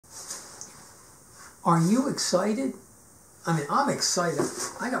Are you excited? I mean, I'm excited.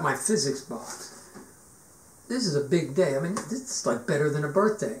 I got my physics box. This is a big day. I mean, this is like better than a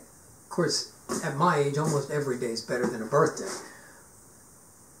birthday. Of course, at my age, almost every day is better than a birthday.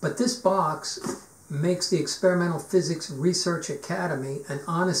 But this box makes the Experimental Physics Research Academy an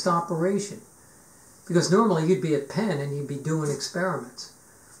honest operation. Because normally you'd be at Penn and you'd be doing experiments.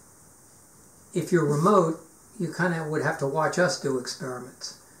 If you're remote, you kind of would have to watch us do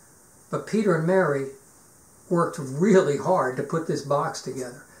experiments. But Peter and Mary worked really hard to put this box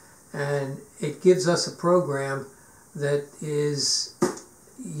together. And it gives us a program that is,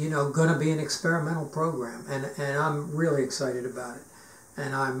 you know, going to be an experimental program. And I'm really excited about it.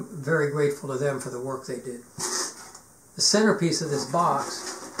 And I'm very grateful to them for the work they did. The centerpiece of this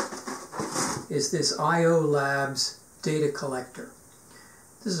box is this iOLab's data collector.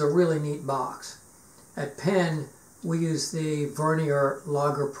 This is a really neat box. At Penn, we use the Vernier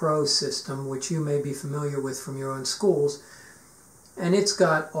Logger Pro system, which you may be familiar with from your own schools. And it's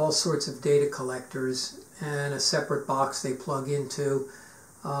got all sorts of data collectors and a separate box they plug into.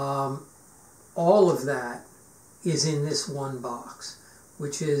 All of that is in this one box,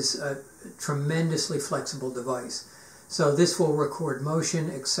 which is a tremendously flexible device. So this will record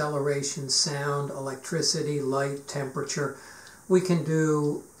motion, acceleration, sound, electricity, light, temperature. We can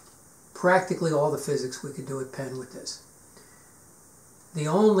do practically all the physics we could do at Penn with this. The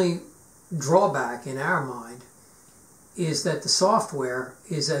only drawback in our mind is that the software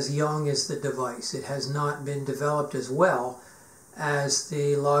is as young as the device. It has not been developed as well as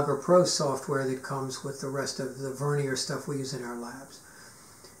the Logger Pro software that comes with the rest of the Vernier stuff we use in our labs.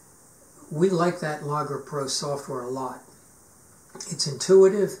 We like that Logger Pro software a lot. It's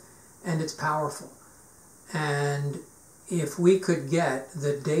intuitive and it's powerful. And if we could get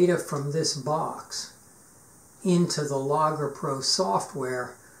the data from this box into the Logger Pro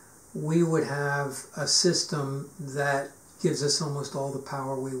software, we would have a system that gives us almost all the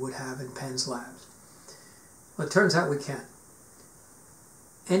power we would have in Penn's labs. Well, it turns out we can.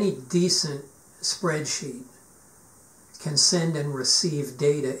 Any decent spreadsheet can send and receive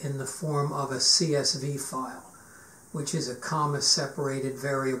data in the form of a CSV file, which is a comma-separated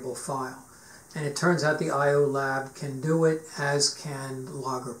variable file. And it turns out the iOLab can do it, as can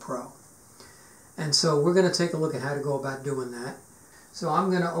Logger Pro. And so we're going to take a look at how to go about doing that. So I'm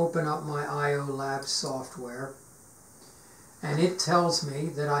going to open up my iOLab software, and it tells me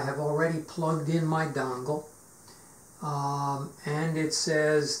that I have already plugged in my dongle, and it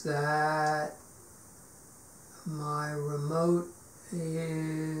says that my remote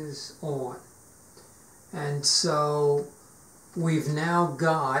is on. And so we've now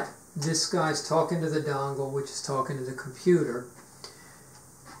got, this guy's talking to the dongle, which is talking to the computer.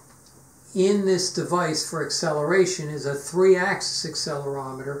 In this device for acceleration is a 3-axis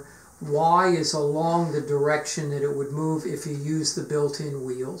accelerometer. Y is along the direction that it would move if you use the built-in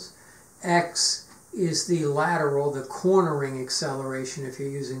wheels. X is the lateral, the cornering acceleration if you're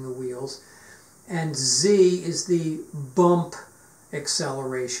using the wheels. And Z is the bump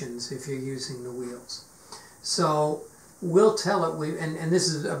accelerations if you're using the wheels. So we'll tell it, and this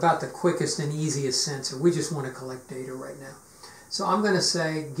is about the quickest and easiest sensor. We just want to collect data right now. So I'm going to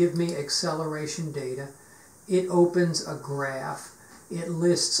say, give me acceleration data. It opens a graph. It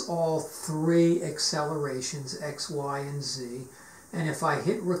lists all 3 accelerations, X, Y, and Z. And if I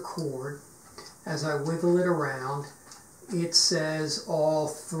hit record, as I wiggle it around, it says all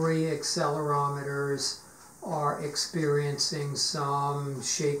 3 accelerometers are experiencing some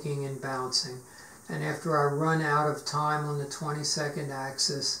shaking and bouncing. And after I run out of time on the 20-second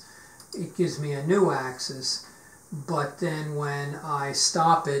axis, it gives me a new axis. But then when I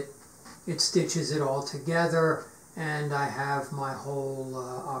stop it, it stitches it all together, and I have my whole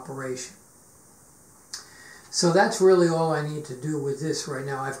operation. So that's really all I need to do with this right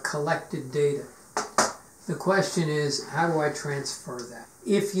now. I've collected data. The question is, how do I transfer that?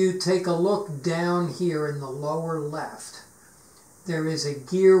 If you take a look down here in the lower left, there is a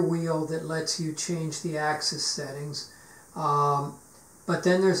gear wheel that lets you change the axis settings. But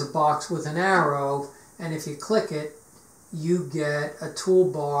then there's a box with an arrow, and if you click it, you get a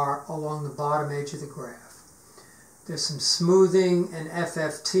toolbar along the bottom edge of the graph. There's some smoothing and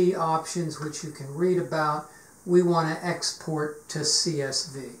FFT options which you can read about. We want to export to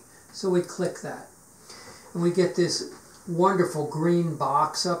CSV. So we click that. And we get this wonderful green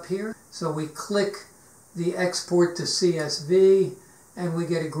box up here. So we click the export to CSV, and we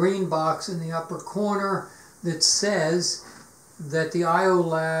get a green box in the upper corner that says that the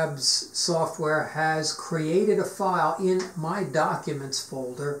iOLab's software has created a file in my documents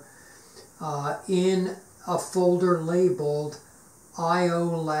folder, in a folder labeled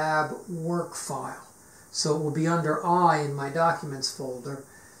iOLab work file. So it will be under I in my Documents folder,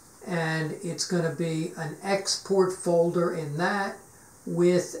 and it's going to be an export folder in that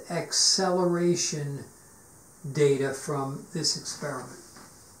with acceleration data from this experiment.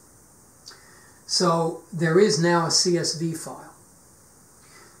 So there is now a CSV file.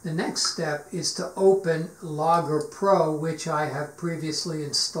 The next step is to open Logger Pro, which I have previously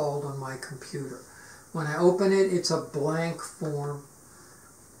installed on my computer. When I open it, it's a blank form.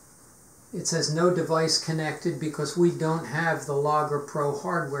 It says no device connected because we don't have the Logger Pro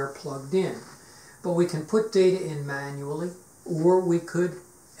hardware plugged in. But we can put data in manually, or we could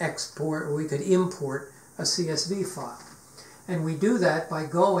export, or we could import a CSV file. And we do that by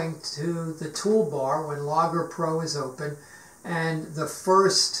going to the toolbar when Logger Pro is open, and the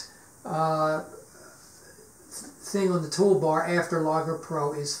first thing on the toolbar after Logger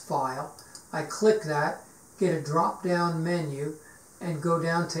Pro is File. I click that, get a drop-down menu, and go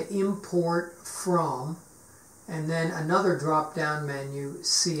down to Import From, and then another drop-down menu,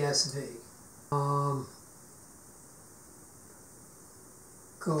 CSV.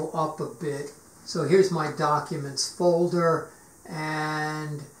 Go up a bit. So here's my Documents folder,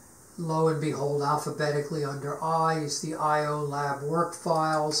 and lo and behold, alphabetically under I is the iOLab work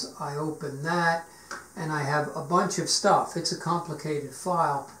files. I open that, and I have a bunch of stuff. It's a complicated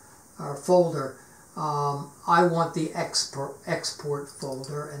file or folder. I want the export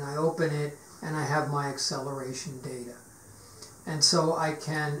folder, and I open it, and I have my acceleration data. And so I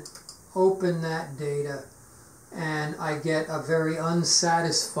can open that data, and I get a very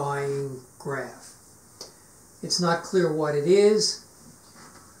unsatisfying graph. It's not clear what it is,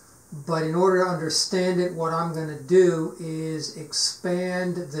 but in order to understand it, what I'm going to do is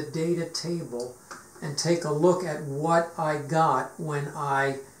expand the data table and take a look at what I got when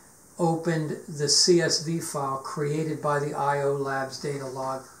I opened the CSV file created by the iOLab's data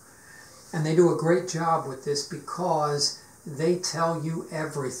logger. And they do a great job with this because they tell you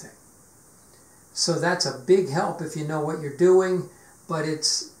everything. So that's a big help if you know what you're doing, but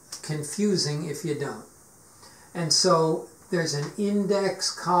it's confusing if you don't. And so there's an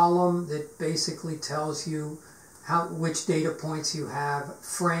index column that basically tells you which data points you have,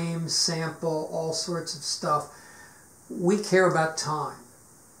 frame, sample, all sorts of stuff. We care about time.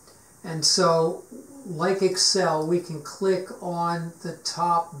 And so, like Excel, we can click on the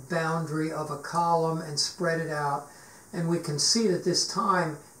top boundary of a column and spread it out, and we can see that this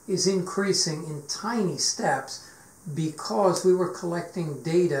time is increasing in tiny steps because we were collecting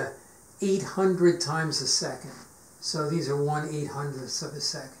data 800 times a second. So these are 1/800th of a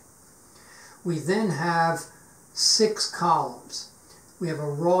second. We then have 6 columns. We have a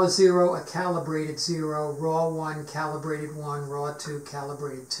raw 0, a calibrated 0, raw 1, calibrated 1, raw 2,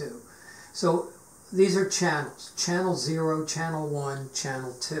 calibrated 2. So these are channels. Channel 0, channel 1,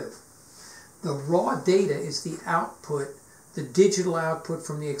 channel 2. The raw data is the output, the digital output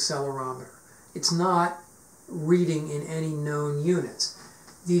from the accelerometer. It's not reading in any known units.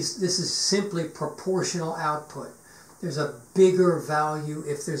 This is simply proportional output. There's a bigger value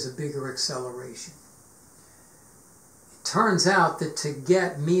if there's a bigger acceleration. It turns out that to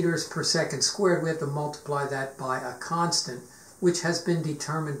get meters per second squared, we have to multiply that by a constant, which has been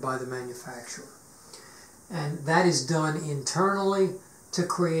determined by the manufacturer. And that is done internally to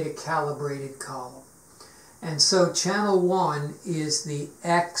create a calibrated column. And so channel 1 is the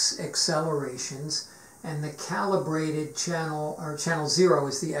X accelerations, and the calibrated channel, or channel 0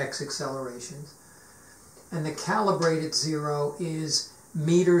 is the X accelerations. And the calibrated 0 is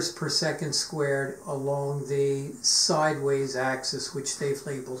meters per second squared along the sideways axis, which they've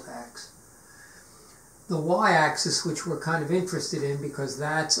labeled X. The y-axis, which we're kind of interested in because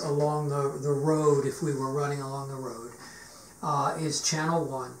that's along the road, if we were running along the road, is channel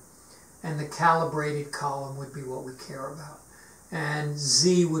 1. And the calibrated column would be what we care about. And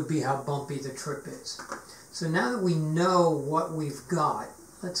Z would be how bumpy the trip is. So now that we know what we've got,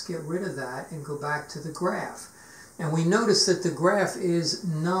 let's get rid of that and go back to the graph. And we notice that the graph is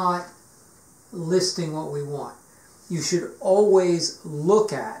not listing what we want. You should always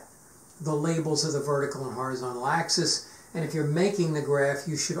look at the labels of the vertical and horizontal axis, and if you're making the graph,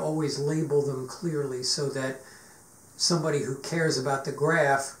 you should always label them clearly so that somebody who cares about the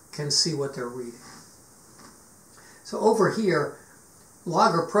graph can see what they're reading. So over here,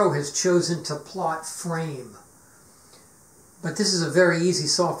 Logger Pro has chosen to plot frame. But this is a very easy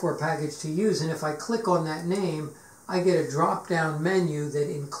software package to use, and if I click on that name, I get a drop-down menu that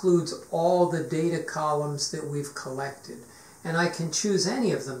includes all the data columns that we've collected. And I can choose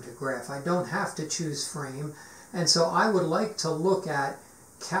any of them to graph. I don't have to choose frame. And so I would like to look at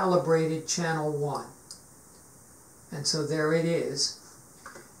calibrated channel 1. And so there it is.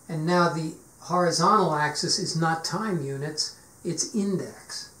 And now the horizontal axis is not time units, it's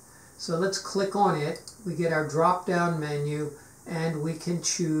index. So let's click on it. We get our drop-down menu, and we can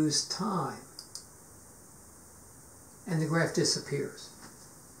choose time. And the graph disappears.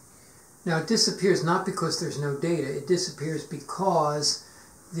 Now it disappears not because there's no data, it disappears because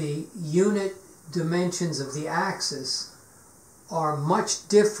the unit dimensions of the axis are much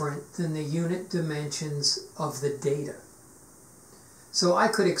different than the unit dimensions of the data. So I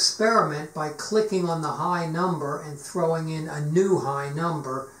could experiment by clicking on the high number and throwing in a new high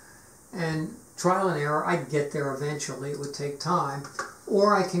number, and trial and error, I'd get there eventually, it would take time.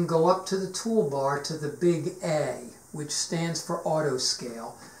 Or I can go up to the toolbar to the big A, which stands for auto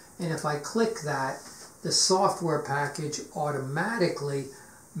scale, and if I click that, the software package automatically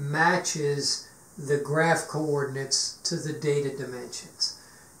matches the graph coordinates to the data dimensions.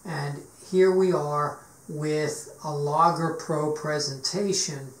 And here we are with a Logger Pro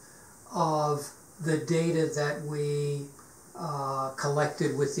presentation of the data that we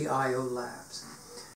collected with the iOLabs.